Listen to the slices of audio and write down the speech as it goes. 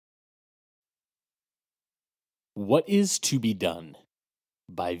What is to be done?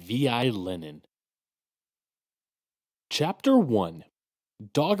 By V.I. Lenin. Chapter 1: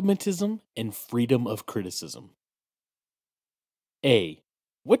 Dogmatism and Freedom of Criticism. A.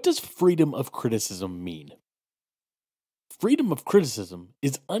 What does freedom of criticism mean? Freedom of criticism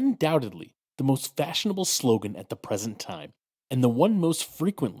is undoubtedly the most fashionable slogan at the present time, and the one most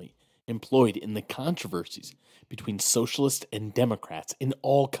frequently employed in the controversies between socialists and Democrats in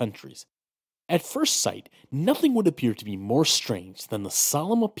all countries. At first sight, nothing would appear to be more strange than the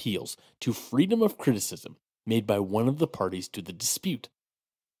solemn appeals to freedom of criticism made by one of the parties to the dispute.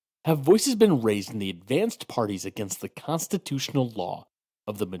 Have voices been raised in the advanced parties against the constitutional law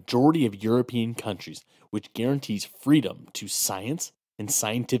of the majority of European countries which guarantees freedom to science and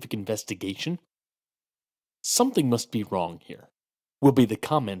scientific investigation? Something must be wrong here, will be the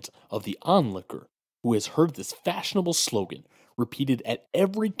comment of the onlooker who has heard this fashionable slogan repeated at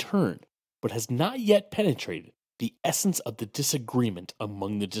every turn but has not yet penetrated the essence of the disagreement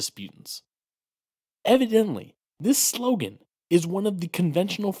among the disputants. Evidently, this slogan is one of the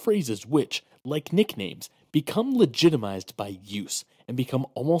conventional phrases which, like nicknames, become legitimized by use and become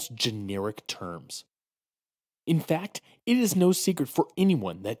almost generic terms. In fact, it is no secret for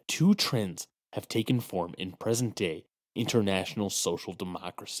anyone that two trends have taken form in present-day international social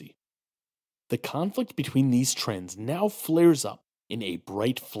democracy. The conflict between these trends now flares up in a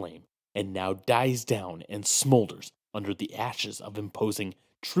bright flame and now dies down and smolders under the ashes of imposing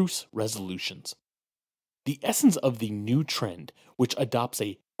truce resolutions. The essence of the new trend, which adopts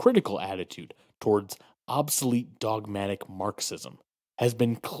a critical attitude towards obsolete dogmatic Marxism, has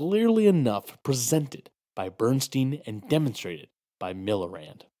been clearly enough presented by Bernstein and demonstrated by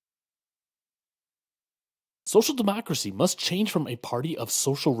Millerand. Social democracy must change from a party of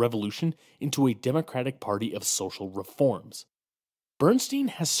social revolution into a democratic party of social reforms. Bernstein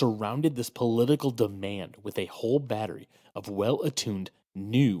has surrounded this political demand with a whole battery of well-attuned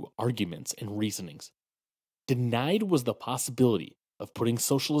new arguments and reasonings. Denied was the possibility of putting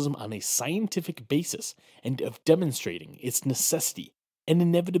socialism on a scientific basis and of demonstrating its necessity and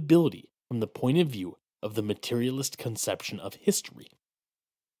inevitability from the point of view of the materialist conception of history.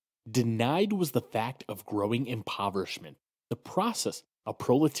 Denied was the fact of growing impoverishment, the process of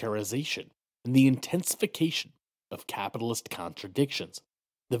proletarization, and the intensification of capitalist contradictions.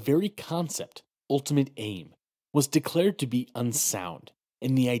 The very concept, ultimate aim, was declared to be unsound,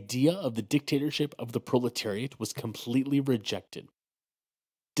 and the idea of the dictatorship of the proletariat was completely rejected.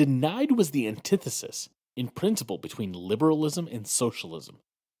 Denied was the antithesis, in principle, between liberalism and socialism.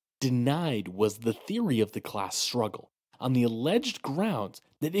 Denied was the theory of the class struggle, on the alleged grounds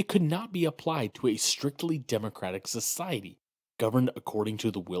that it could not be applied to a strictly democratic society, governed according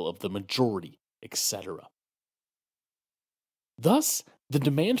to the will of the majority, etc. Thus, the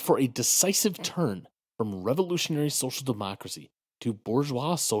demand for a decisive turn from revolutionary social democracy to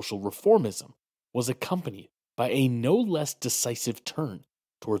bourgeois social reformism was accompanied by a no less decisive turn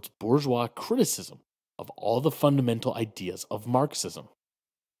towards bourgeois criticism of all the fundamental ideas of Marxism.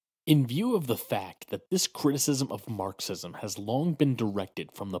 In view of the fact that this criticism of Marxism has long been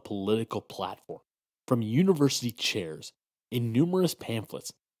directed from the political platform, from university chairs, in numerous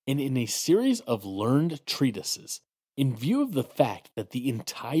pamphlets, and in a series of learned treatises, in view of the fact that the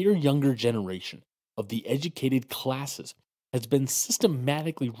entire younger generation of the educated classes has been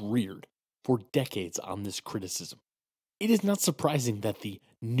systematically reared for decades on this criticism, it is not surprising that the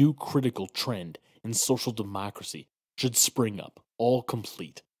new critical trend in social democracy should spring up, all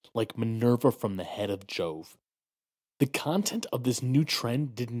complete, like Minerva from the head of Jove. The content of this new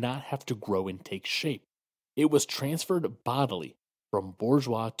trend did not have to grow and take shape. It was transferred bodily from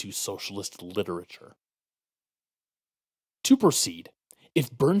bourgeois to socialist literature. To proceed,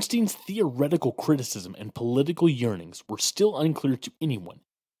 if Bernstein's theoretical criticism and political yearnings were still unclear to anyone,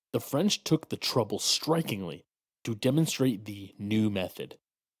 the French took the trouble strikingly to demonstrate the new method.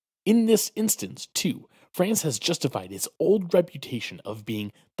 In this instance, too, France has justified its old reputation of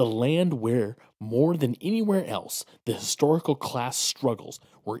being the land where, more than anywhere else, the historical class struggles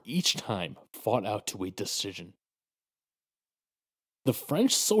were each time fought out to a decision. The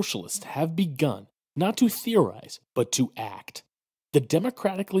French socialists have begun not to theorize, but to act. The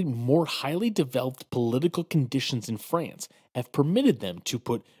democratically more highly developed political conditions in France have permitted them to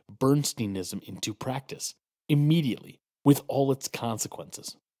put Bernsteinism into practice, immediately, with all its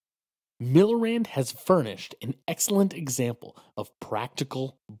consequences. Millerand has furnished an excellent example of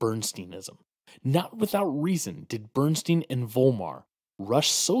practical Bernsteinism. Not without reason did Bernstein and Volmar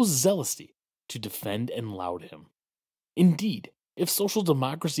rush so zealously to defend and laud him. Indeed, if social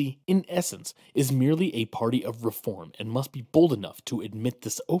democracy, in essence, is merely a party of reform and must be bold enough to admit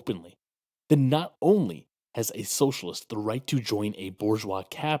this openly, then not only has a socialist the right to join a bourgeois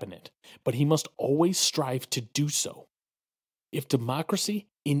cabinet, but he must always strive to do so. If democracy,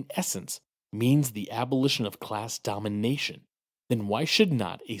 in essence, means the abolition of class domination, then why should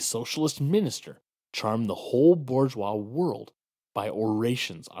not a socialist minister charm the whole bourgeois world by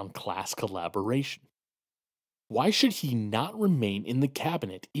orations on class collaboration? Why should he not remain in the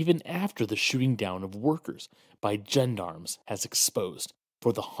cabinet even after the shooting down of workers by gendarmes has exposed,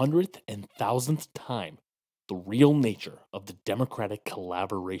 for the 100,000th time, the real nature of the democratic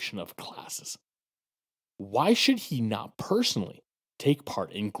collaboration of classes? Why should he not personally take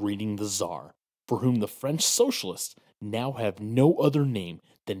part in greeting the Tsar, for whom the French socialists now have no other name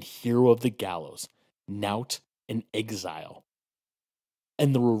than hero of the gallows, knout, and exile?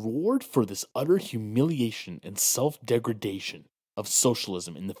 And the reward for this utter humiliation and self degradation of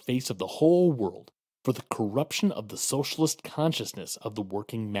socialism in the face of the whole world, for the corruption of the socialist consciousness of the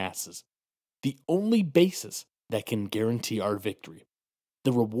working masses, the only basis that can guarantee our victory.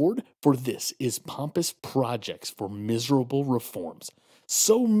 The reward for this is pompous projects for miserable reforms,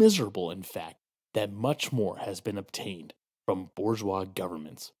 so miserable, in fact, that much more has been obtained from bourgeois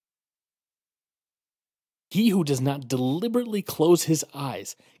governments. He who does not deliberately close his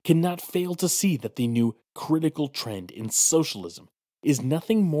eyes cannot fail to see that the new critical trend in socialism is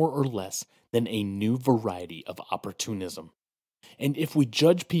nothing more or less than a new variety of opportunism. And if we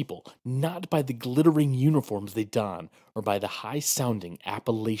judge people not by the glittering uniforms they don or by the high sounding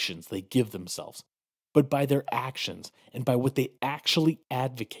appellations they give themselves, but by their actions and by what they actually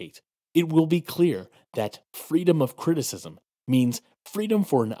advocate, it will be clear that freedom of criticism means freedom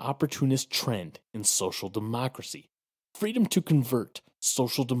for an opportunist trend in social democracy, freedom to convert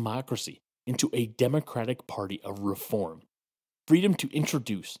social democracy into a democratic party of reform, freedom to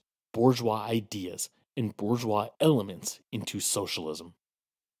introduce bourgeois ideas and bourgeois elements into socialism.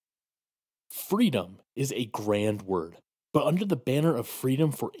 Freedom is a grand word, but under the banner of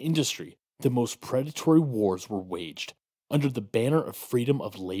freedom for industry, the most predatory wars were waged. Under the banner of freedom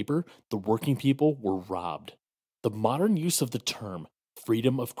of labor, the working people were robbed. The modern use of the term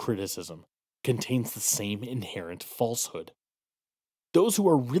freedom of criticism contains the same inherent falsehood. Those who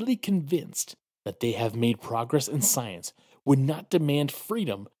are really convinced that they have made progress in science would not demand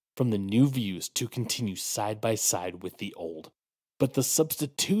freedom from the new views to continue side by side with the old, but the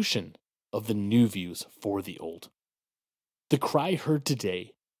substitution of the new views for the old. The cry heard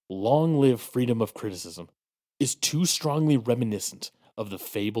today, "Long live freedom of criticism," is too strongly reminiscent of the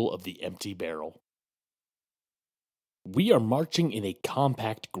fable of the empty barrel. We are marching in a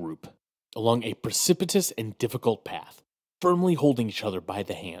compact group, along a precipitous and difficult path, firmly holding each other by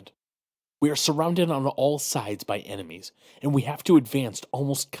the hand. We are surrounded on all sides by enemies, and we have to advance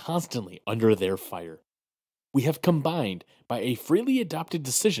almost constantly under their fire. We have combined, by a freely adopted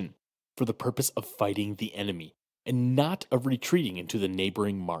decision, for the purpose of fighting the enemy, and not of retreating into the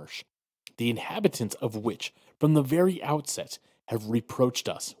neighboring marsh, the inhabitants of which, from the very outset, have reproached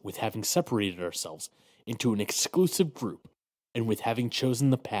us with having separated ourselves into an exclusive group, and with having chosen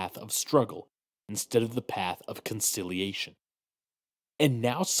the path of struggle instead of the path of conciliation. And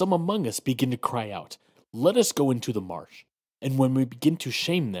now some among us begin to cry out, "Let us go into the marsh." And when we begin to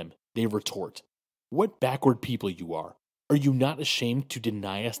shame them, they retort, "What backward people you are! Are you not ashamed to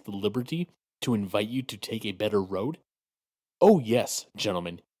deny us the liberty to invite you to take a better road?" Oh yes,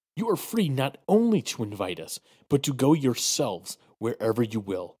 gentlemen, you are free not only to invite us, but to go yourselves wherever you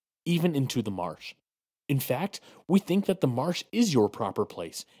will, even into the marsh. In fact, we think that the marsh is your proper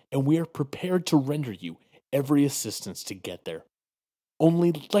place, and we are prepared to render you every assistance to get there.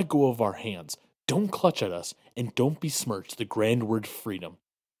 Only let go of our hands, don't clutch at us, and don't besmirch the grand word freedom.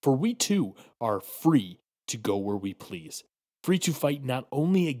 For we too are free to go where we please, free to fight not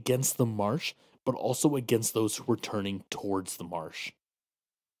only against the marsh, but also against those who are turning towards the marsh.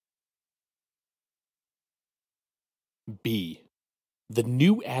 B. The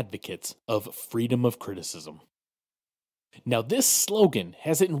new advocates of freedom of criticism. Now, this slogan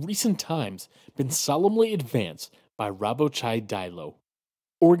has in recent times been solemnly advanced by Rabochai Dilo,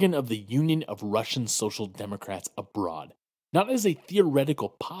 organ of the Union of Russian Social Democrats Abroad, not as a theoretical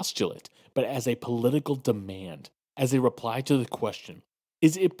postulate, but as a political demand, as a reply to the question,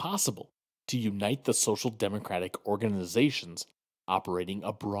 is it possible to unite the social democratic organizations operating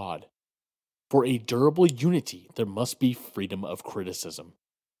abroad? For a durable unity, there must be freedom of criticism.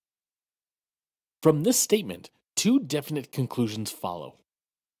 From this statement, two definite conclusions follow.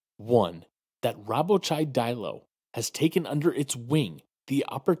 One, that Rabochai Dilo has taken under its wing the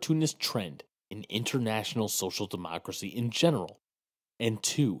opportunist trend in international social democracy in general. And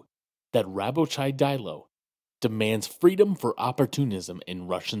two, that Rabochai Dilo demands freedom for opportunism in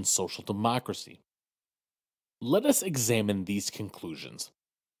Russian social democracy. Let us examine these conclusions.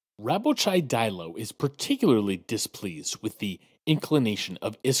 Rabochai Dilo is particularly displeased with the inclination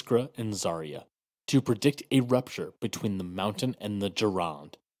of Iskra and Zarya to predict a rupture between the mountain and the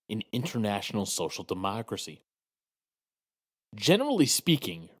Gironde in international social democracy. Generally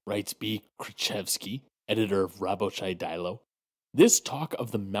speaking, writes B. Krichevsky, editor of Rabochai Dilo, this talk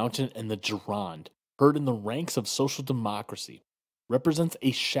of the mountain and the Gironde heard in the ranks of social democracy represents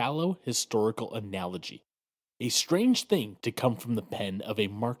a shallow historical analogy, a strange thing to come from the pen of a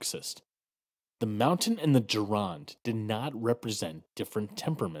Marxist. The mountain and the Gironde did not represent different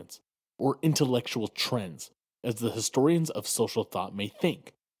temperaments or intellectual trends, as the historians of social thought may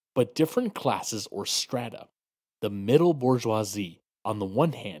think, but different classes or strata, the middle bourgeoisie on the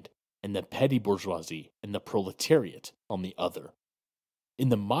one hand, and the petty bourgeoisie and the proletariat on the other. In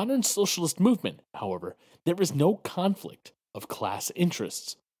the modern socialist movement, however, there is no conflict of class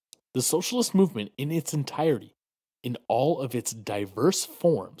interests. The socialist movement in its entirety, in all of its diverse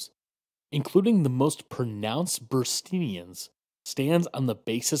forms, including the most pronounced Bursteinians, stands on the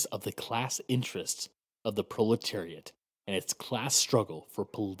basis of the class interests of the proletariat and its class struggle for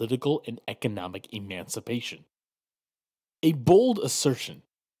political and economic emancipation. A bold assertion.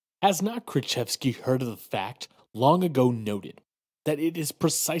 Has not Krichevsky heard of the fact, long ago noted, that it is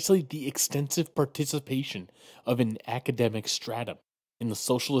precisely the extensive participation of an academic stratum in the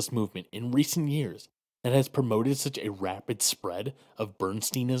socialist movement in recent years that has promoted such a rapid spread of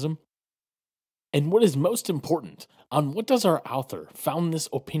Bernsteinism? And what is most important, on what does our author found this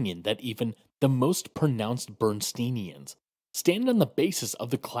opinion that even the most pronounced Bernsteinians stand on the basis of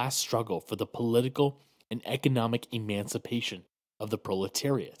the class struggle for the political and economic emancipation of the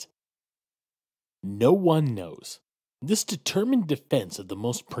proletariat? No one knows. This determined defense of the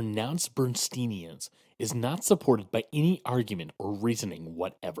most pronounced Bernsteinians is not supported by any argument or reasoning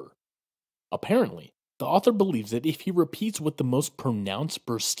whatever. Apparently, the author believes that if he repeats what the most pronounced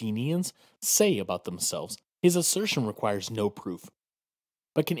Bernsteinians say about themselves, his assertion requires no proof.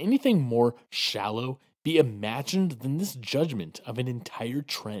 But can anything more shallow be imagined than this judgment of an entire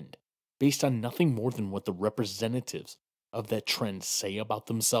trend, based on nothing more than what the representatives of that trend say about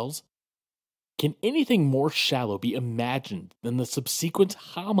themselves? Can anything more shallow be imagined than the subsequent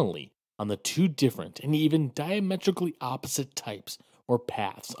homily on the two different and even diametrically opposite types or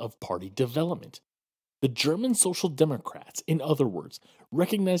paths of party development? The German Social Democrats, in other words,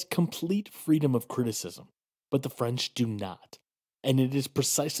 recognize complete freedom of criticism, but the French do not, and it is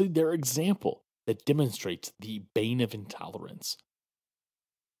precisely their example that demonstrates the bane of intolerance.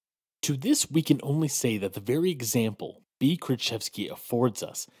 To this we can only say that the very example B. Krichevsky affords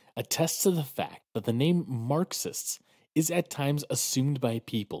us attests to the fact that the name Marxists is at times assumed by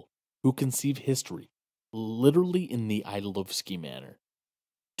people who conceive history literally in the Idlovsky manner.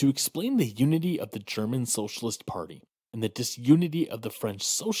 To explain the unity of the German Socialist Party and the disunity of the French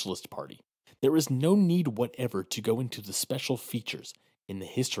Socialist Party, there is no need whatever to go into the special features in the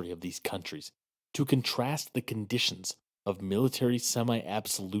history of these countries, to contrast the conditions of military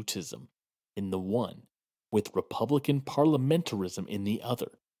semi-absolutism in the one with republican parliamentarism in the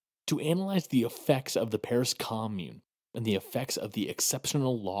other, to analyze the effects of the Paris Commune and the effects of the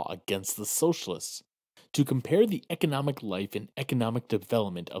exceptional law against the socialists, to compare the economic life and economic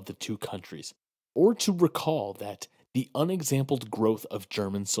development of the two countries, or to recall that the unexampled growth of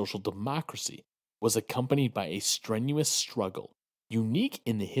German social democracy was accompanied by a strenuous struggle, unique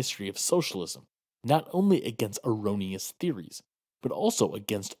in the history of socialism, not only against erroneous theories, but also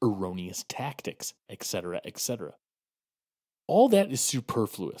against erroneous tactics, etc., etc. All that is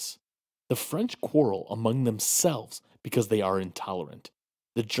superfluous. The French quarrel among themselves because they are intolerant.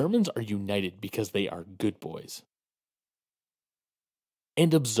 The Germans are united because they are good boys.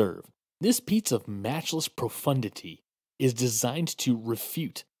 And observe, this piece of matchless profundity is designed to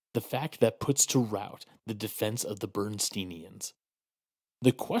refute the fact that puts to rout the defense of the Bernsteinians.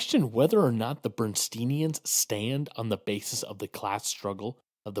 The question whether or not the Bernsteinians stand on the basis of the class struggle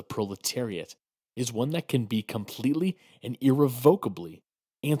of the proletariat is one that can be completely and irrevocably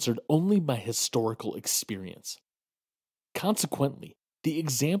answered only by historical experience. Consequently, the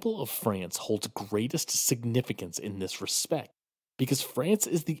example of France holds greatest significance in this respect, because France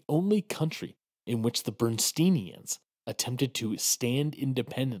is the only country in which the Bernsteinians attempted to stand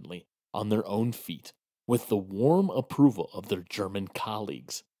independently on their own feet with the warm approval of their German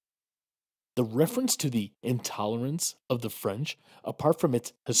colleagues. The reference to the intolerance of the French, apart from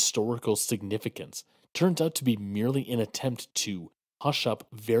its historical significance, turns out to be merely an attempt to hush up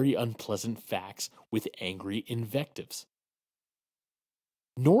very unpleasant facts with angry invectives.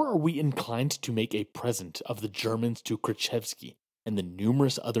 Nor are we inclined to make a present of the Germans to Krichevsky and the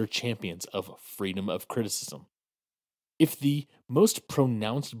numerous other champions of freedom of criticism. If the most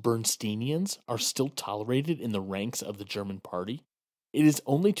pronounced Bernsteinians are still tolerated in the ranks of the German party, it is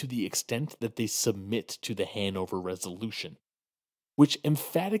only to the extent that they submit to the Hanover Resolution, which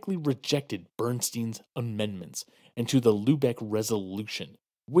emphatically rejected Bernstein's amendments, and to the Lubeck Resolution,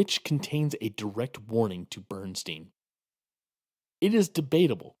 which contains a direct warning to Bernstein. It is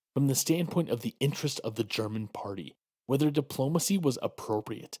debatable, from the standpoint of the interest of the German party, whether diplomacy was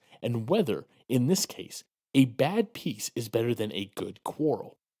appropriate, and whether, in this case, a bad peace is better than a good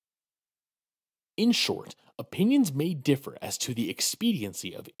quarrel. In short, opinions may differ as to the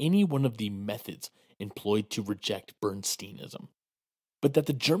expediency of any one of the methods employed to reject Bernsteinism. But that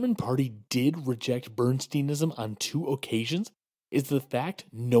the German party did reject Bernsteinism on 2 occasions is the fact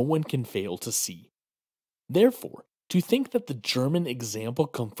no one can fail to see. Therefore, to think that the German example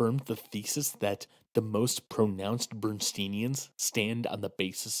confirmed the thesis that the most pronounced Bernsteinians stand on the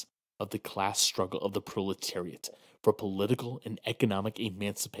basis of the class struggle of the proletariat for political and economic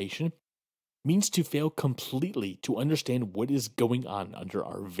emancipation means to fail completely to understand what is going on under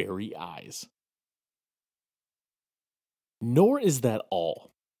our very eyes. Nor is that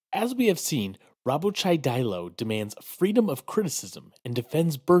all. As we have seen, Rabochai-Dilo demands freedom of criticism and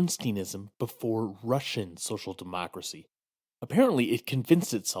defends Bernsteinism before Russian social democracy. Apparently, it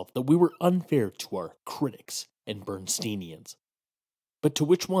convinced itself that we were unfair to our critics and Bernsteinians. But to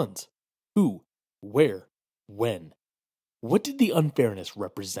which ones? Who? Where? When? What did the unfairness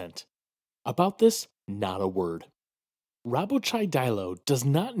represent? About this, not a word. Rabochai-Dilo does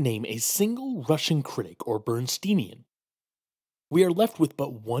not name a single Russian critic or Bernsteinian. We are left with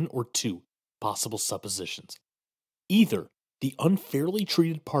but 1 or 2 possible suppositions. Either the unfairly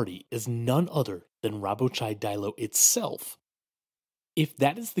treated party is none other than Rabochai-Dilo itself. If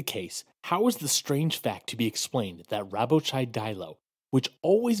that is the case, how is the strange fact to be explained that Rabochai-Dilo, which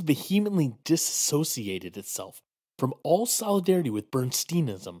always vehemently disassociated itself from all solidarity with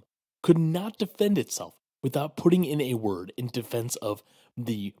Bernsteinism, could not defend itself without putting in a word in defense of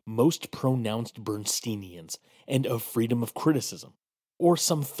the most pronounced Bernsteinians and of freedom of criticism, or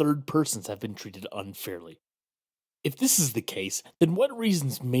some third persons have been treated unfairly? If this is the case, then what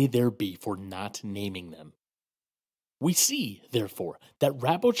reasons may there be for not naming them? We see, therefore, that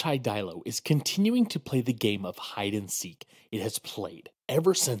Rabochai-Dilo is continuing to play the game of hide-and-seek it has played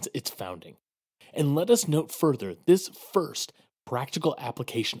ever since its founding. And let us note further this first practical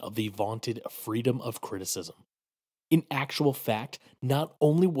application of the vaunted freedom of criticism. In actual fact, not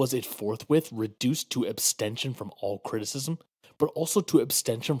only was it forthwith reduced to abstention from all criticism, but also to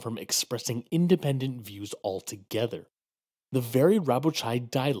abstention from expressing independent views altogether. The very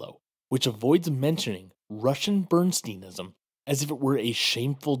Rabochai-Dilo, which avoids mentioning Russian Bernsteinism as if it were a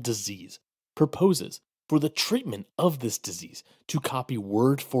shameful disease, proposes, for the treatment of this disease, to copy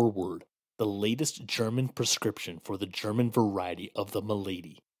word for word the latest German prescription for the German variety of the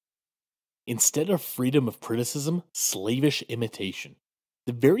malady. Instead of freedom of criticism, slavish imitation.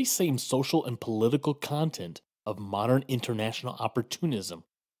 The very same social and political content of modern international opportunism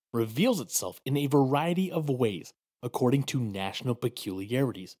reveals itself in a variety of ways according to national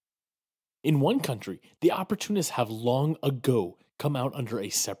peculiarities. In one country, the opportunists have long ago come out under a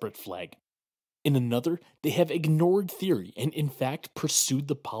separate flag. In another, they have ignored theory and in fact pursued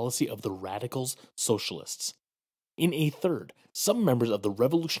the policy of the radicals socialists. In a third, some members of the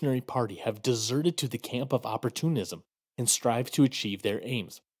Revolutionary Party have deserted to the camp of opportunism and strive to achieve their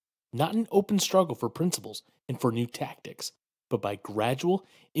aims, not in open struggle for principles and for new tactics, but by gradual,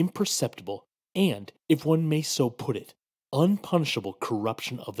 imperceptible, and, if one may so put it, unpunishable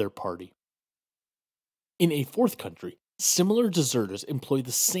corruption of their party. In a fourth country, similar deserters employ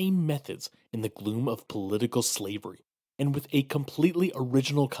the same methods in the gloom of political slavery, and with a completely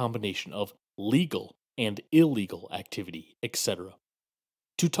original combination of legal and illegal activity, etc.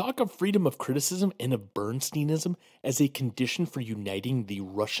 To talk of freedom of criticism and of Bernsteinism as a condition for uniting the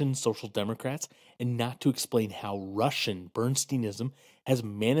Russian Social Democrats and not to explain how Russian Bernsteinism has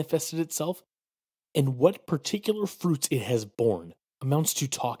manifested itself and what particular fruits it has borne amounts to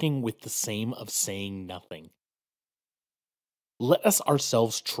talking with the same of saying nothing. Let us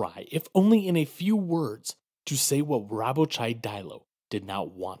ourselves try, if only in a few words, to say what Rabochai-Dilo did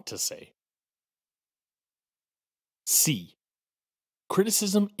not want to say. C.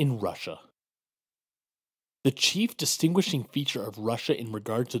 Criticism in Russia. The chief distinguishing feature of Russia in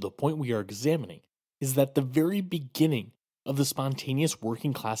regard to the point we are examining is that the very beginning of the spontaneous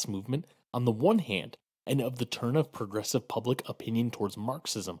working class movement on the one hand and of the turn of progressive public opinion towards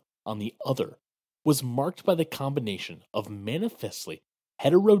Marxism on the other was marked by the combination of manifestly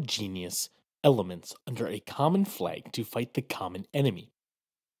heterogeneous elements under a common flag to fight the common enemy.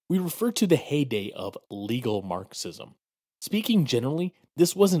 We refer to the heyday of legal Marxism. Speaking generally,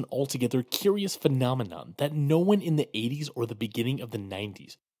 this was an altogether curious phenomenon that no one in the 80s or the beginning of the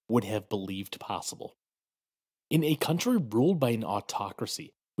 90s would have believed possible. In a country ruled by an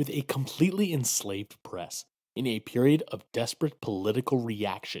autocracy with a completely enslaved press, in a period of desperate political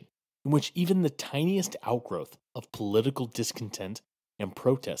reaction, in which even the tiniest outgrowth of political discontent and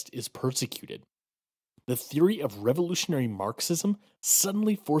protest is persecuted, the theory of revolutionary Marxism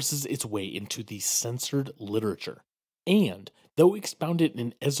suddenly forces its way into the censored literature, and, though expounded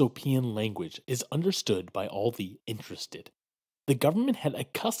in Aesopian language, is understood by all the interested. The government had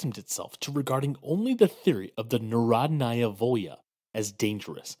accustomed itself to regarding only the theory of the Narodnaya Volya as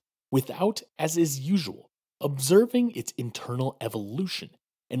dangerous, without, as is usual, observing its internal evolution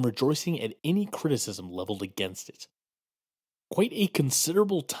and rejoicing at any criticism leveled against it. Quite a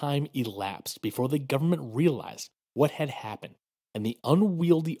considerable time elapsed before the government realized what had happened, and the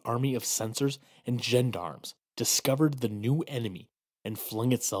unwieldy army of censors and gendarmes discovered the new enemy and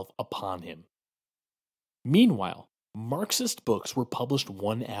flung itself upon him. Meanwhile, Marxist books were published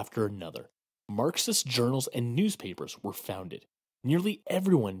one after another. Marxist journals and newspapers were founded. Nearly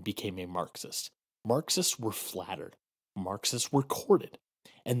everyone became a Marxist. Marxists were flattered. Marxists were courted.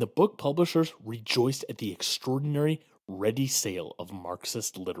 And the book publishers rejoiced at the extraordinary ready sale of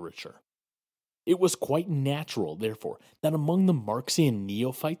Marxist literature. It was quite natural, therefore, that among the Marxian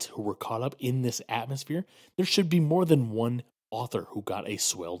neophytes who were caught up in this atmosphere, there should be more than one author who got a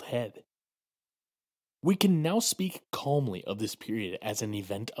swelled head. We can now speak calmly of this period as an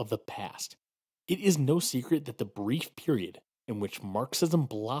event of the past. It is no secret that the brief period in which Marxism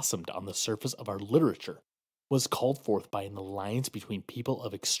blossomed on the surface of our literature was called forth by an alliance between people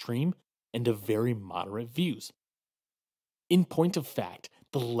of extreme and of very moderate views. In point of fact,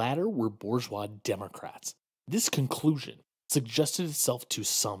 the latter were bourgeois Democrats. This conclusion suggested itself to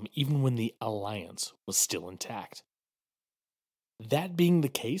some even when the alliance was still intact. That being the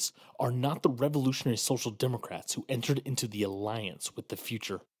case, are not the revolutionary Social Democrats who entered into the alliance with the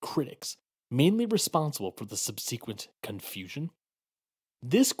future critics mainly responsible for the subsequent confusion?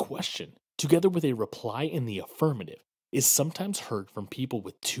 This question, together with a reply in the affirmative, is sometimes heard from people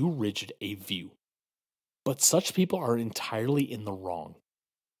with too rigid a view. But such people are entirely in the wrong.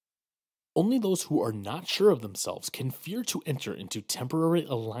 Only those who are not sure of themselves can fear to enter into temporary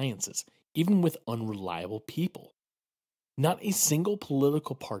alliances, even with unreliable people. Not a single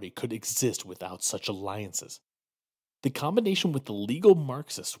political party could exist without such alliances. The combination with the legal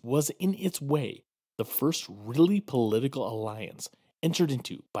Marxists was, in its way, the first really political alliance entered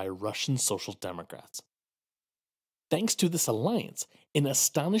into by Russian Social Democrats. Thanks to this alliance, an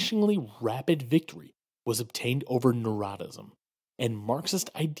astonishingly rapid victory was obtained over Narodism, and Marxist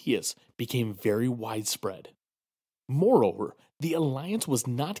ideas became very widespread. Moreover, the alliance was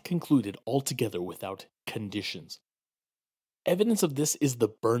not concluded altogether without conditions. Evidence of this is the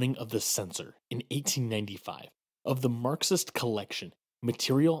burning of the censor in 1895 of the Marxist collection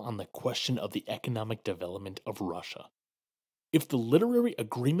Material on the Question of the Economic Development of Russia. If the literary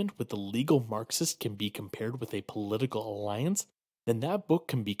agreement with the legal Marxist can be compared with a political alliance, then that book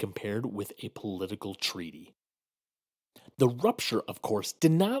can be compared with a political treaty. The rupture, of course,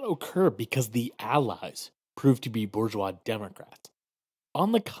 did not occur because the allies proved to be bourgeois Democrats.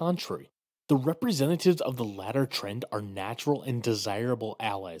 On the contrary, the representatives of the latter trend are natural and desirable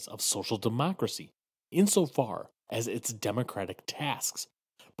allies of social democracy, insofar as its democratic tasks,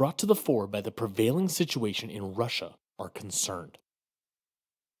 brought to the fore by the prevailing situation in Russia, are concerned.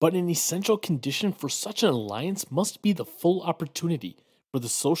 But an essential condition for such an alliance must be the full opportunity for the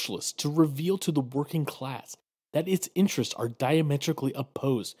socialists to reveal to the working class that its interests are diametrically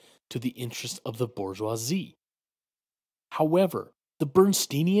opposed to the interests of the bourgeoisie. However, the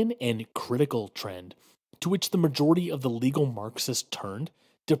Bernsteinian and critical trend to which the majority of the legal Marxists turned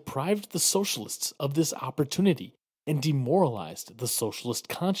deprived the socialists of this opportunity and demoralized the socialist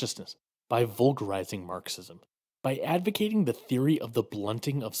consciousness by vulgarizing Marxism, by advocating the theory of the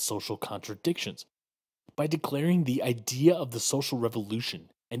blunting of social contradictions, by declaring the idea of the social revolution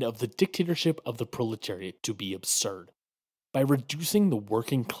and of the dictatorship of the proletariat to be absurd, by reducing the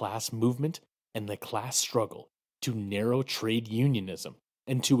working class movement and the class struggle to narrow trade unionism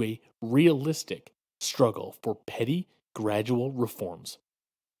and to a realistic struggle for petty, gradual reforms.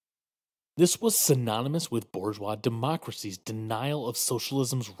 This was synonymous with bourgeois democracy's denial of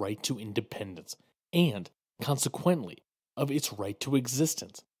socialism's right to independence and, consequently, of its right to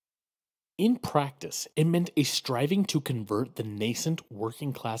existence. In practice, it meant a striving to convert the nascent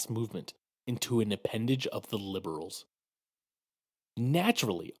working class movement into an appendage of the liberals.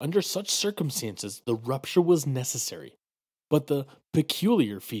 Naturally, under such circumstances, the rupture was necessary, but the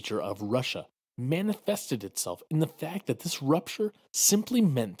peculiar feature of Russia manifested itself in the fact that this rupture simply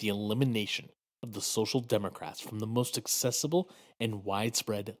meant the elimination of the Social Democrats from the most accessible and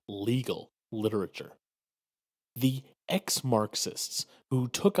widespread legal literature. The ex Marxists who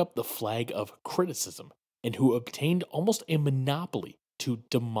took up the flag of criticism and who obtained almost a monopoly to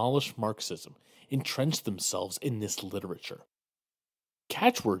demolish Marxism entrenched themselves in this literature.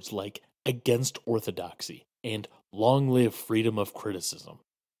 Catchwords like against orthodoxy and long live freedom of criticism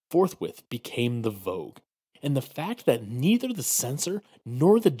forthwith became the vogue, and the fact that neither the censor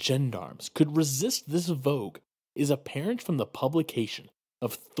nor the gendarmes could resist this vogue is apparent from the publication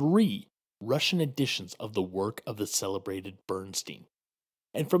of three Russian editions of the work of the celebrated Bernstein,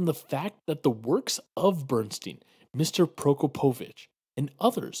 and from the fact that the works of Bernstein, Mr. Prokopovich, and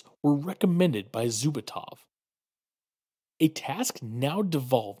others were recommended by Zubetov. A task now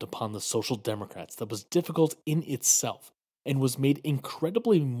devolved upon the Social Democrats that was difficult in itself and was made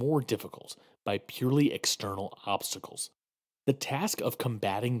incredibly more difficult by purely external obstacles. The task of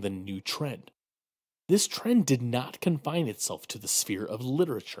combating the new trend. This trend did not confine itself to the sphere of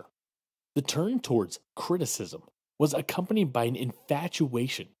literature. The turn towards criticism was accompanied by an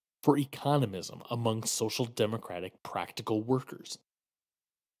infatuation for economism among social democratic practical workers.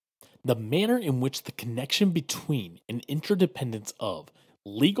 The manner in which the connection between and interdependence of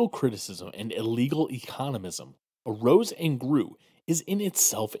legal criticism and illegal economism arose and grew is in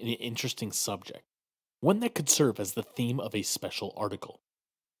itself an interesting subject, one that could serve as the theme of a special article.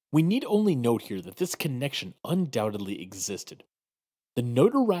 We need only note here that this connection undoubtedly existed. The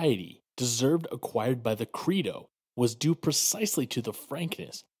notoriety deserved acquired by the Credo was due precisely to the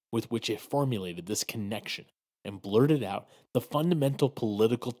frankness with which it formulated this connection and blurted out the fundamental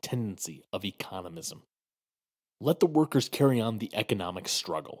political tendency of economism. Let the workers carry on the economic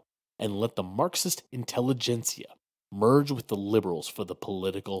struggle, and let the Marxist intelligentsia merge with the liberals for the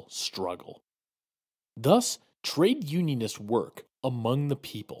political struggle. Thus, trade unionist work among the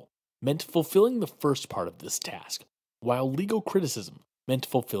people meant fulfilling the first part of this task, while legal criticism meant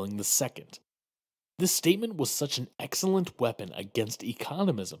fulfilling the second. This statement was such an excellent weapon against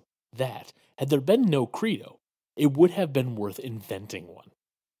economism that, had there been no credo, it would have been worth inventing one.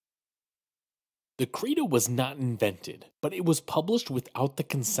 The credo was not invented, but it was published without the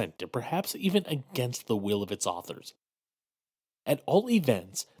consent and perhaps even against the will of its authors. At all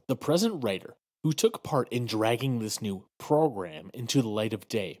events, the present writer, who took part in dragging this new program into the light of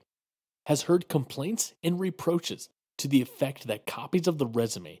day, has heard complaints and reproaches to the effect that copies of the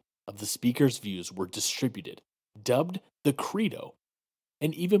resume of the speaker's views were distributed, dubbed the Credo,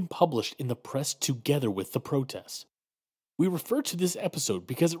 and even published in the press together with the protest. We refer to this episode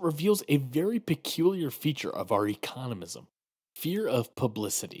because it reveals a very peculiar feature of our economism: fear of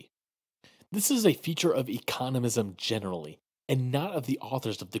publicity. This is a feature of economism generally, and not of the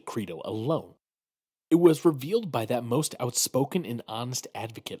authors of the Credo alone. It was revealed by that most outspoken and honest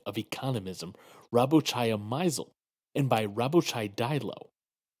advocate of economism, Rabochaya Meisel, and by Rabochai Dilo,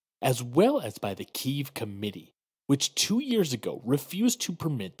 as well as by the Kiev Committee, which 2 years ago refused to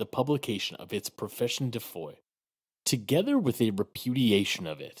permit the publication of its Profession de foi, together with a repudiation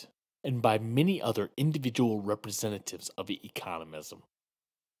of it, and by many other individual representatives of economism.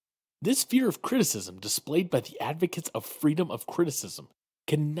 This fear of criticism displayed by the advocates of freedom of criticism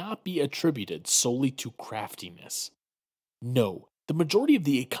cannot be attributed solely to craftiness. No, the majority of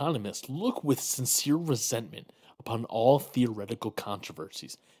the economists look with sincere resentment upon all theoretical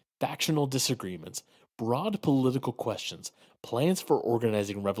controversies, factional disagreements, broad political questions, plans for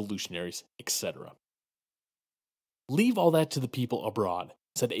organizing revolutionaries, etc. Leave all that to the people abroad,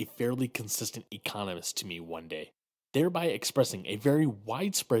 said a fairly consistent economist to me one day, thereby expressing a very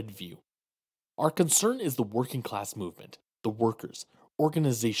widespread view. Our concern is the working class movement, the workers,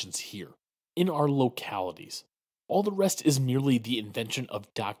 organizations here, in our localities. All the rest is merely the invention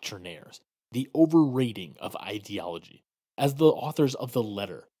of doctrinaires, the overrating of ideology, as the authors of the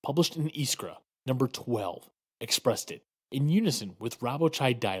letter, published in Iskra, number 12, expressed it, in unison with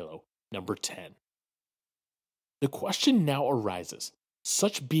Rabochai Dilo, number 10. The question now arises,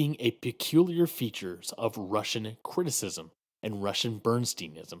 such being a peculiar features of Russian criticism and Russian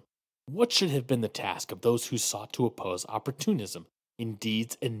Bernsteinism, what should have been the task of those who sought to oppose opportunism in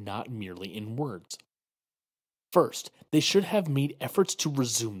deeds and not merely in words? First, they should have made efforts to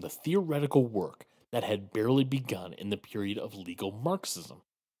resume the theoretical work that had barely begun in the period of legal Marxism,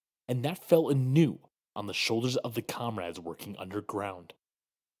 and that fell anew on the shoulders of the comrades working underground.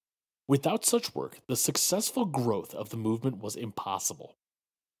 Without such work, the successful growth of the movement was impossible.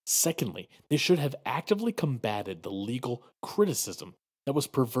 Secondly, they should have actively combated the legal criticism that was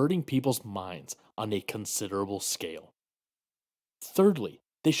perverting people's minds on a considerable scale. Thirdly,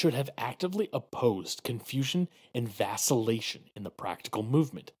 they should have actively opposed confusion and vacillation in the practical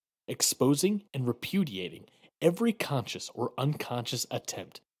movement, exposing and repudiating every conscious or unconscious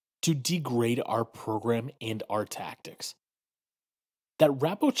attempt to degrade our program and our tactics. That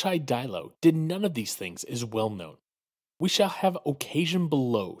Rapochai Dilo did none of these things is well known. We shall have occasion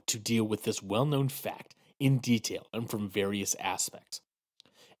below to deal with this well known fact in detail and from various aspects.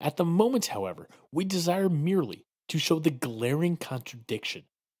 At the moment, however, we desire merely to show the glaring contradiction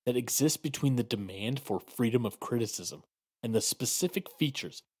that exists between the demand for freedom of criticism and the specific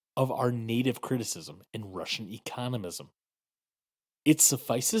features of our native criticism and Russian economism. It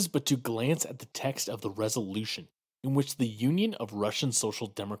suffices but to glance at the text of the resolution in which the Union of Russian Social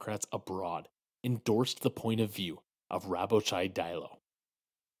Democrats Abroad endorsed the point of view of Rabochai Dilo.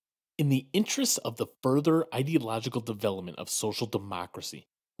 In the interests of the further ideological development of social democracy,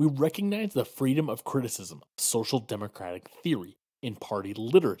 we recognize the freedom of criticism of social democratic theory in party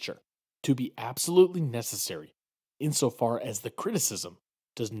literature to be absolutely necessary insofar as the criticism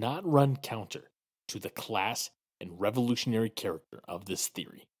does not run counter to the class and revolutionary character of this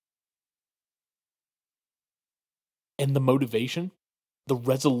theory. And the motivation? The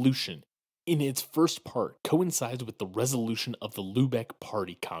resolution in its first part coincides with the resolution of the Lubeck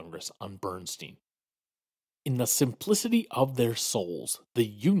Party Congress on Bernstein. In the simplicity of their souls, the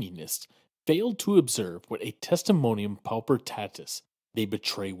Unionists failed to observe what a testimonium paupertatis they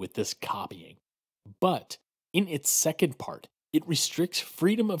betray with this copying. But in its second part, it restricts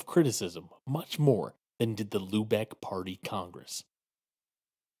freedom of criticism much more than did the Lubeck Party Congress.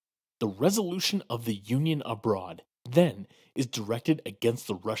 The resolution of the Union abroad, then, is directed against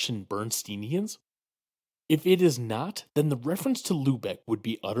the Russian Bernsteinians? If it is not, then the reference to Lubeck would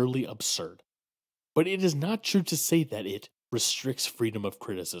be utterly absurd. But it is not true to say that it restricts freedom of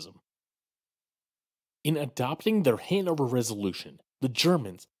criticism. In adopting their Hanover resolution, the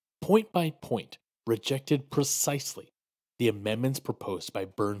Germans, point by point, rejected precisely the amendments proposed by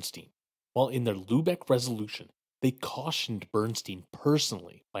Bernstein, while in their Lubeck resolution, they cautioned Bernstein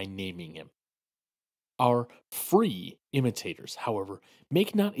personally by naming him. Our free imitators, however,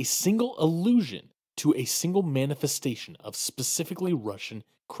 make not a single allusion to a single manifestation of specifically Russian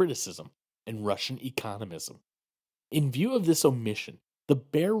criticism and Russian economism. In view of this omission, the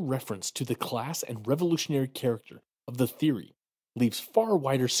bare reference to the class and revolutionary character of the theory leaves far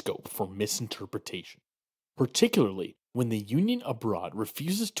wider scope for misinterpretation, particularly when the Union abroad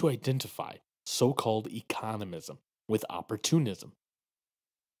refuses to identify so-called economism with opportunism.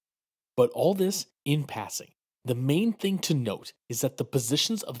 But all this in passing. The main thing to note is that the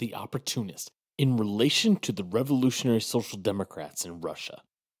positions of the opportunists in relation to the revolutionary social democrats in Russia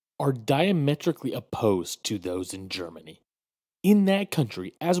are diametrically opposed to those in Germany. In that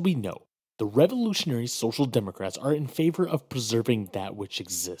country, as we know, the revolutionary social democrats are in favor of preserving that which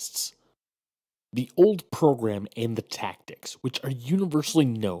exists. The old program and the tactics, which are universally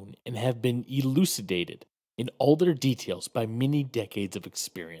known and have been elucidated in all their details by many decades of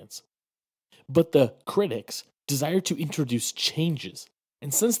experience. But the critics desire to introduce changes,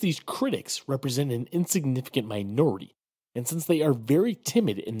 and since these critics represent an insignificant minority, and since they are very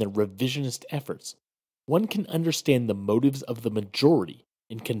timid in their revisionist efforts, one can understand the motives of the majority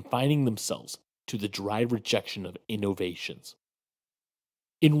in confining themselves to the dry rejection of innovations.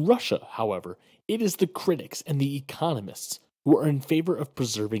 In Russia, however, it is the critics and the economists who are in favor of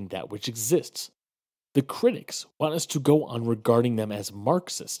preserving that which exists. The critics want us to go on regarding them as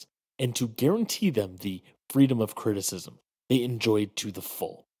Marxist and to guarantee them the freedom of criticism they enjoyed to the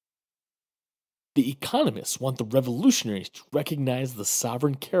full. The economists want the revolutionaries to recognize the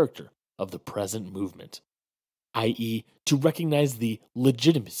sovereign character of the present movement, i.e., to recognize the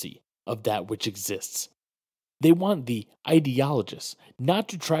legitimacy of that which exists. They want the ideologists not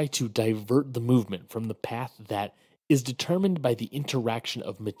to try to divert the movement from the path that is determined by the interaction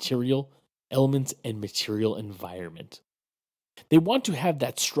of material elements and material environment. They want to have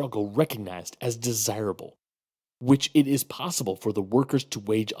that struggle recognized as desirable, which it is possible for the workers to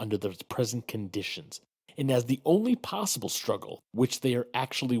wage under the present conditions, and as the only possible struggle which they are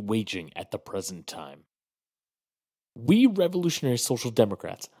actually waging at the present time. We revolutionary social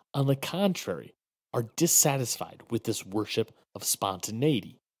democrats, on the contrary, are dissatisfied with this worship of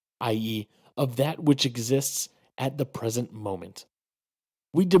spontaneity, i.e., of that which exists at the present moment.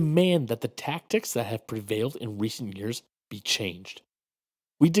 We demand that the tactics that have prevailed in recent years be changed.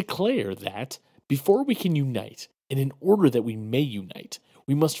 We declare that, before we can unite, and in order that we may unite,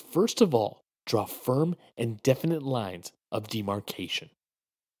 we must first of all draw firm and definite lines of demarcation.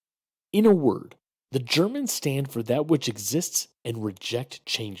 In a word, the Germans stand for that which exists and reject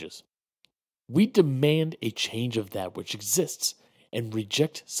changes. We demand a change of that which exists and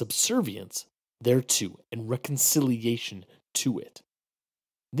reject subservience thereto and reconciliation to it.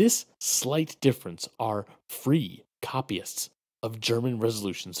 This slight difference our free copyists of German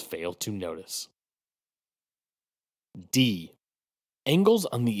resolutions fail to notice. D. Engels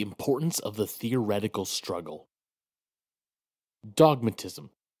on the importance of the theoretical struggle. Dogmatism,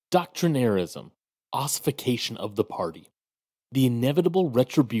 doctrinarism, ossification of the party, the inevitable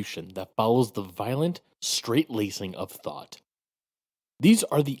retribution that follows the violent straight-lacing of thought. These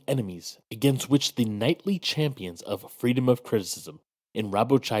are the enemies against which the knightly champions of freedom of criticism in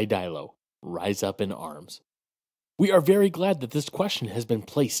Rabochai Dilo rise up in arms. We are very glad that this question has been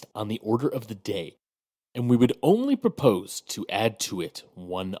placed on the order of the day, and we would only propose to add to it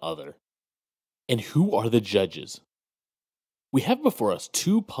one other. And who are the judges? We have before us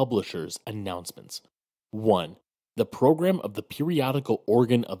two publishers' announcements. One, the program of the periodical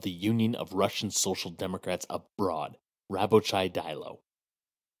organ of the Union of Russian Social Democrats Abroad, Rabochai Dilo.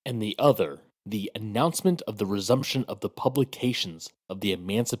 And the other, the announcement of the resumption of the publications of the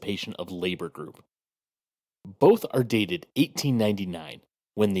Emancipation of Labor Group. Both are dated 1899,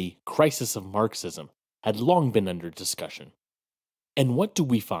 when the crisis of Marxism had long been under discussion. And what do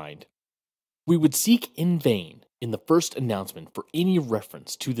we find? We would seek in vain in the first announcement for any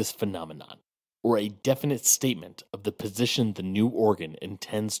reference to this phenomenon, or a definite statement of the position the new organ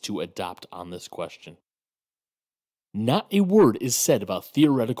intends to adopt on this question. Not a word is said about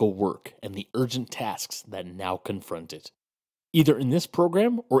theoretical work and the urgent tasks that now confront it, either in this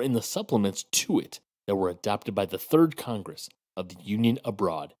program or in the supplements to it that were adopted by the Third Congress of the Union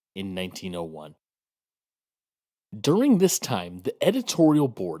Abroad in 1901. During this time, the editorial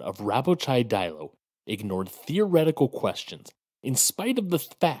board of Rabochai Dilo ignored theoretical questions, in spite of the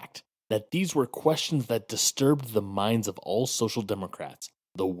fact that these were questions that disturbed the minds of all social democrats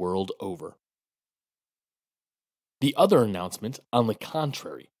the world over. The other announcement, on the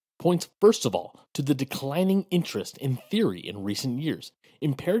contrary, points first of all to the declining interest in theory in recent years,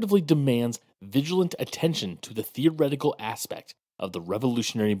 imperatively demands vigilant attention to the theoretical aspect of the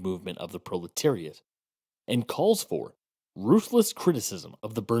revolutionary movement of the proletariat, and calls for ruthless criticism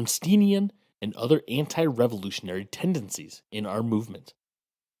of the Bernsteinian and other anti-revolutionary tendencies in our movement.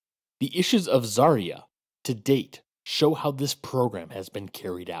 The issues of Zaria, to date, show how this program has been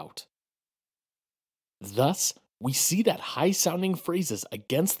carried out. Thus, we see that high-sounding phrases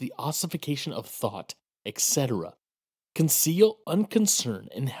against the ossification of thought, etc., conceal unconcern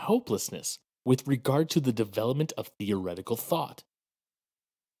and helplessness with regard to the development of theoretical thought.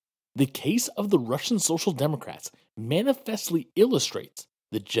 The case of the Russian Social Democrats manifestly illustrates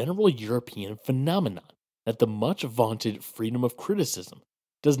the general European phenomenon that the much vaunted freedom of criticism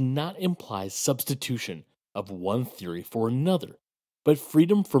does not imply substitution of one theory for another, but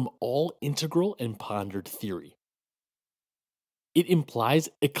freedom from all integral and pondered theory. It implies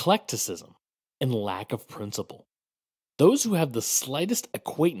eclecticism and lack of principle. Those who have the slightest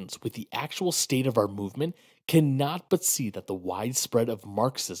acquaintance with the actual state of our movement cannot but see that the widespread of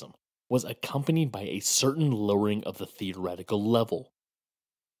Marxism was accompanied by a certain lowering of the theoretical level.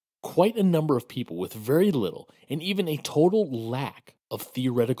 Quite a number of people with very little and even a total lack of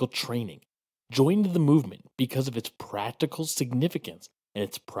theoretical training joined the movement because of its practical significance and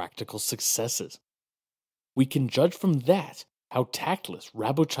its practical successes. We can judge from that how tactless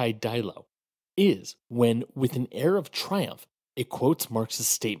Rabochai Dilo is when, with an air of triumph, it quotes Marx's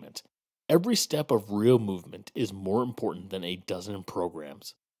statement, "Every step of real movement is more important than a dozen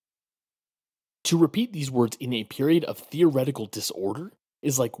programs." To repeat these words in a period of theoretical disorder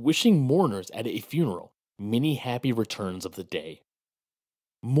is like wishing mourners at a funeral many happy returns of the day.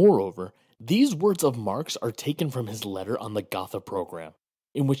 Moreover, these words of Marx are taken from his letter on the Gotha program,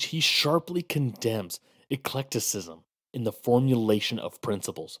 in which he sharply condemns eclecticism in the formulation of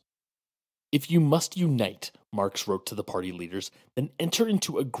principles. If you must unite, Marx wrote to the party leaders, then enter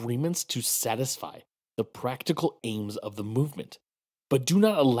into agreements to satisfy the practical aims of the movement. But do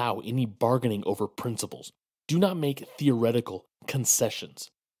not allow any bargaining over principles. Do not make theoretical concessions.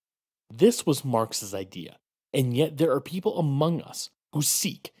 This was Marx's idea, and yet there are people among us who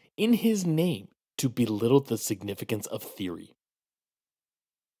seek, in his name, to belittle the significance of theory.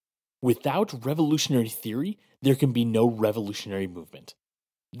 Without revolutionary theory, there can be no revolutionary movement.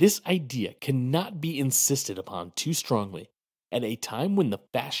 This idea cannot be insisted upon too strongly at a time when the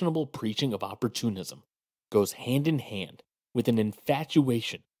fashionable preaching of opportunism goes hand in hand with an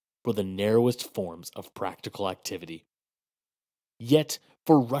infatuation for the narrowest forms of practical activity. Yet,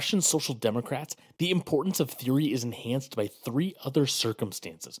 for Russian Social Democrats, the importance of theory is enhanced by three other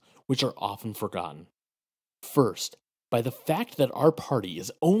circumstances, which are often forgotten. First, by the fact that our party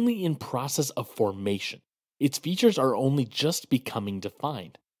is only in process of formation, its features are only just becoming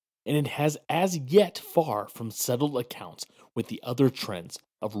defined, and it has as yet far from settled accounts with the other trends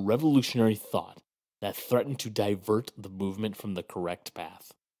of revolutionary thought that threaten to divert the movement from the correct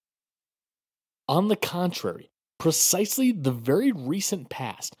path. On the contrary, precisely the very recent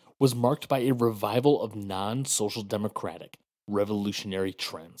past was marked by a revival of non-social democratic revolutionary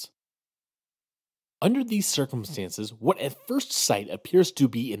trends. Under these circumstances, what at first sight appears to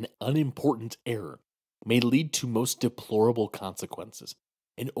be an unimportant error may lead to most deplorable consequences,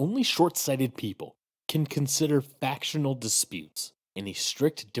 and only short-sighted people can consider factional disputes and a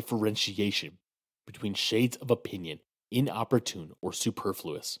strict differentiation between shades of opinion inopportune or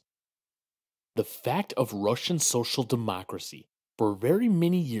superfluous. The fact of Russian social democracy for very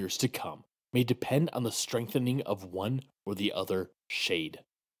many years to come may depend on the strengthening of one or the other shade.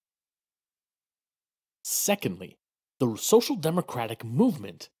 Secondly, the social democratic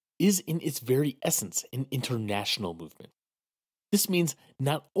movement is in its very essence an international movement. This means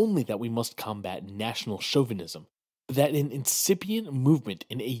not only that we must combat national chauvinism, but that an incipient movement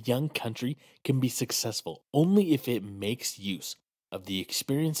in a young country can be successful only if it makes use of the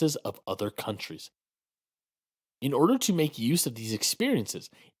experiences of other countries. In order to make use of these experiences,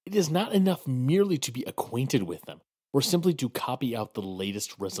 it is not enough merely to be acquainted with them, or simply to copy out the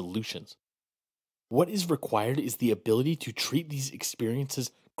latest resolutions. What is required is the ability to treat these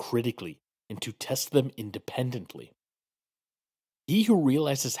experiences critically and to test them independently. He who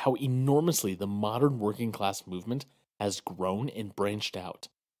realizes how enormously the modern working class movement has grown and branched out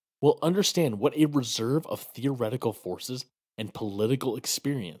will understand what a reserve of theoretical forces and political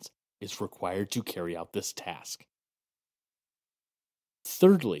experience is required to carry out this task.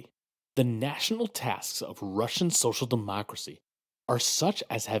 Thirdly, the national tasks of Russian social democracy are such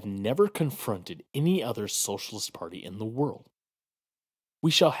as have never confronted any other socialist party in the world.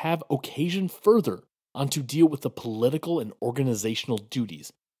 We shall have occasion further on to deal with the political and organizational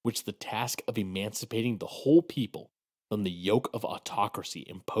duties which the task of emancipating the whole people from the yoke of autocracy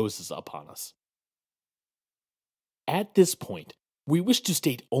imposes upon us. At this point, we wish to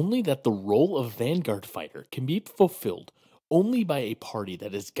state only that the role of vanguard fighter can be fulfilled only by a party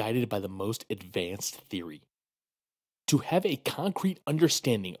that is guided by the most advanced theory. To have a concrete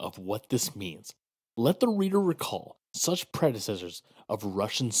understanding of what this means, let the reader recall such predecessors of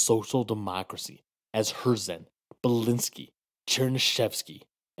Russian social democracy as Herzen, Belinsky, Chernyshevsky,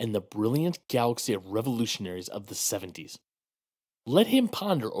 and the brilliant galaxy of revolutionaries of the 70s. Let him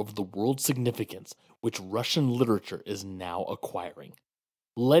ponder over the world significance which Russian literature is now acquiring.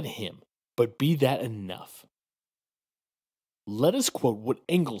 Let him, but be that enough. Let us quote what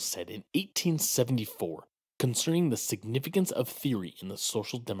Engels said in 1874 concerning the significance of theory in the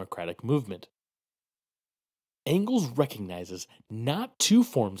social democratic movement. Engels recognizes not two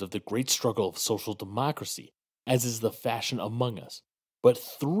forms of the great struggle of social democracy, as is the fashion among us, but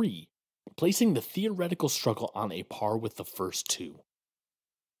three, placing the theoretical struggle on a par with the first two.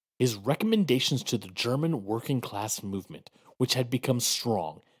 His recommendations to the German working class movement, which had become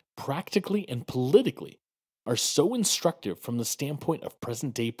strong, practically and politically, are so instructive from the standpoint of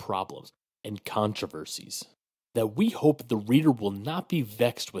present day problems and controversies that we hope the reader will not be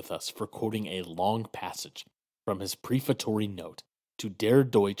vexed with us for quoting a long passage from his prefatory note to Der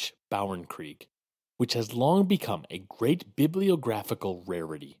Deutsche Bauernkrieg, which has long become a great bibliographical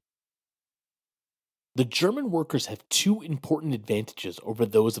rarity. The German workers have two important advantages over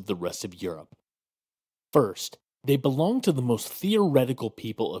those of the rest of Europe. First, they belong to the most theoretical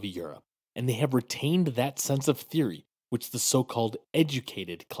people of Europe, and they have retained that sense of theory which the so-called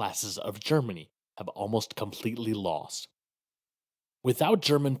educated classes of Germany have almost completely lost. Without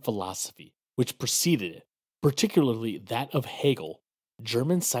German philosophy, which preceded it, particularly that of Hegel,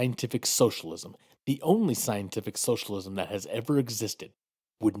 German scientific socialism, the only scientific socialism that has ever existed,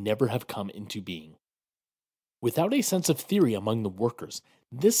 would never have come into being. Without a sense of theory among the workers,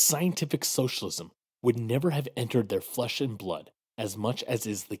 this scientific socialism would never have entered their flesh and blood as much as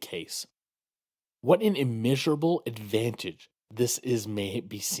is the case. What an immeasurable advantage this is may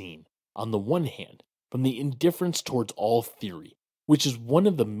be seen, on the one hand, from the indifference towards all theory, which is one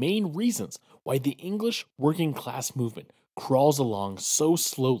of the main reasons why the English working class movement crawls along so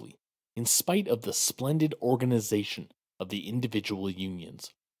slowly, in spite of the splendid organization of the individual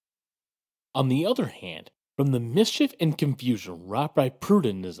unions. On the other hand, from the mischief and confusion wrought by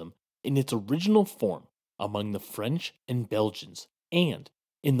Prudenism in its original form among the French and Belgians, and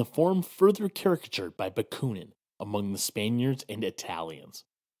in the form further caricatured by Bakunin among the Spaniards and Italians.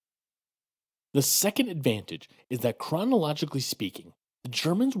 The second advantage is that, chronologically speaking, the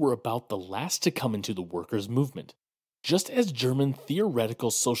Germans were about the last to come into the workers' movement, just as German theoretical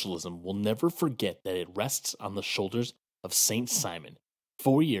socialism will never forget that it rests on the shoulders of Saint Simon,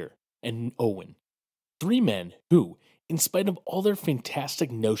 Fourier, and Owen, three men who, in spite of all their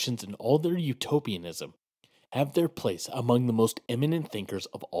fantastic notions and all their utopianism, have their place among the most eminent thinkers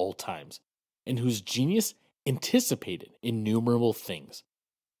of all times, and whose genius anticipated innumerable things,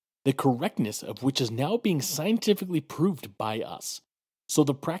 the correctness of which is now being scientifically proved by us. So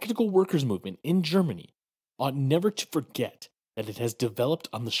the practical workers' movement in Germany ought never to forget that it has developed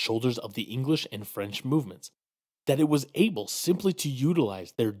on the shoulders of the English and French movements, that it was able simply to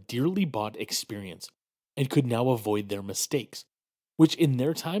utilize their dearly bought experience and could now avoid their mistakes, which in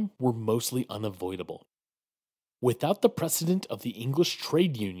their time were mostly unavoidable. Without the precedent of the English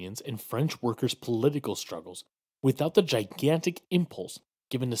trade unions and French workers' political struggles, without the gigantic impulse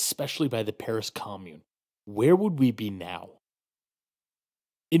given especially by the Paris Commune, where would we be now?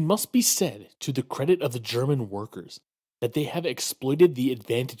 It must be said to the credit of the German workers that they have exploited the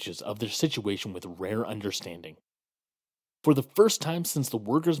advantages of their situation with rare understanding. For the first time since the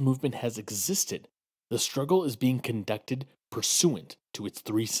workers' movement has existed, the struggle is being conducted pursuant to its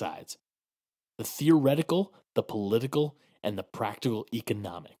three sides: the theoretical, the political, and the practical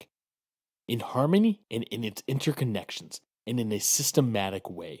economic, in harmony and in its interconnections, and in a systematic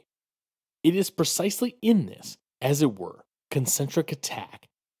way. It is precisely in this, as it were, concentric attack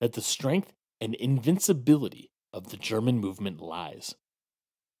that the strength and invincibility of the German movement lies.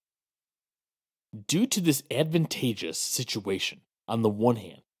 Due to this advantageous situation, on the one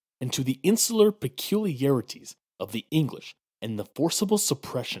hand, and to the insular peculiarities of the English and the forcible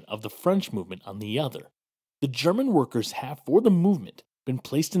suppression of the French movement on the other, the German workers have for the movement been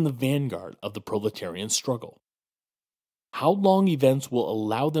placed in the vanguard of the proletarian struggle. How long events will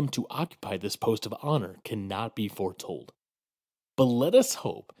allow them to occupy this post of honor cannot be foretold. But let us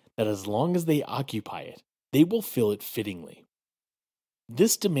hope that as long as they occupy it, they will fill it fittingly.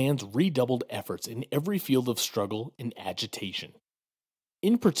 This demands redoubled efforts in every field of struggle and agitation.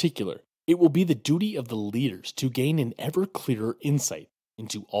 In particular, it will be the duty of the leaders to gain an ever clearer insight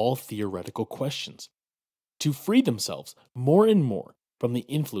into all theoretical questions, to free themselves more and more from the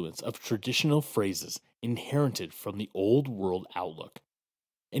influence of traditional phrases inherited from the old world outlook,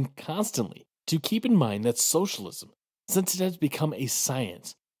 and constantly to keep in mind that socialism, since it has become a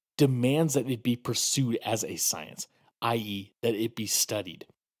science, demands that it be pursued as a science, i.e., that it be studied.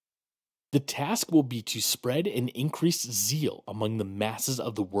 The task will be to spread an increased zeal among the masses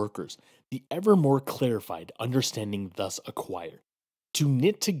of the workers, the ever more clarified understanding thus acquired, to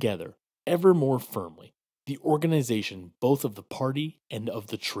knit together ever more firmly the organization both of the party and of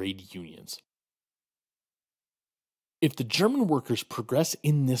the trade unions. If the German workers progress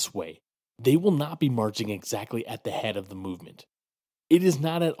in this way, they will not be marching exactly at the head of the movement. It is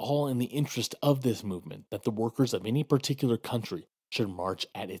not at all in the interest of this movement that the workers of any particular country should march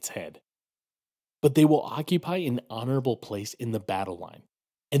at its head. But they will occupy an honorable place in the battle line,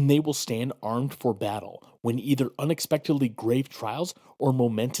 and they will stand armed for battle when either unexpectedly grave trials or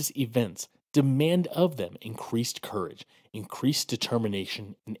momentous events demand of them increased courage, increased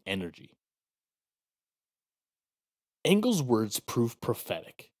determination, and energy. Engels' words prove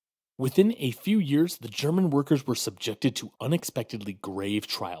prophetic. Within a few years, the German workers were subjected to unexpectedly grave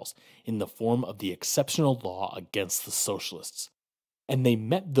trials in the form of the exceptional law against the socialists, and they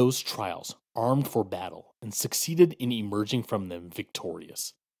met those trials armed for battle and succeeded in emerging from them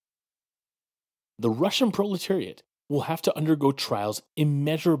victorious. The Russian proletariat will have to undergo trials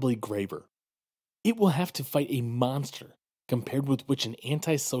immeasurably graver. It will have to fight a monster compared with which an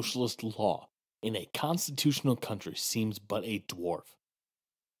anti-socialist law in a constitutional country seems but a dwarf.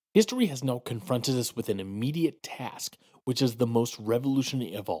 History has now confronted us with an immediate task which is the most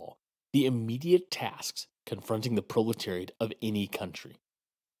revolutionary of all, the immediate tasks confronting the proletariat of any country.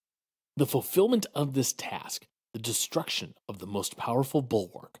 The fulfillment of this task, the destruction of the most powerful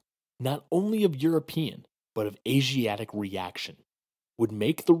bulwark, not only of European, but of Asiatic reaction, would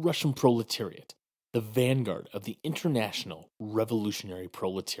make the Russian proletariat the vanguard of the international revolutionary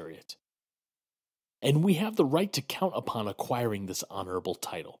proletariat. And we have the right to count upon acquiring this honorable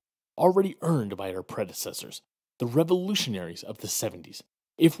title, already earned by our predecessors, the revolutionaries of the 70s,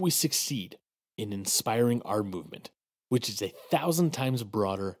 if we succeed in inspiring our movement, which is 1,000 times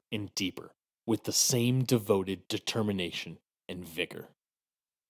broader and deeper, with the same devoted determination and vigor.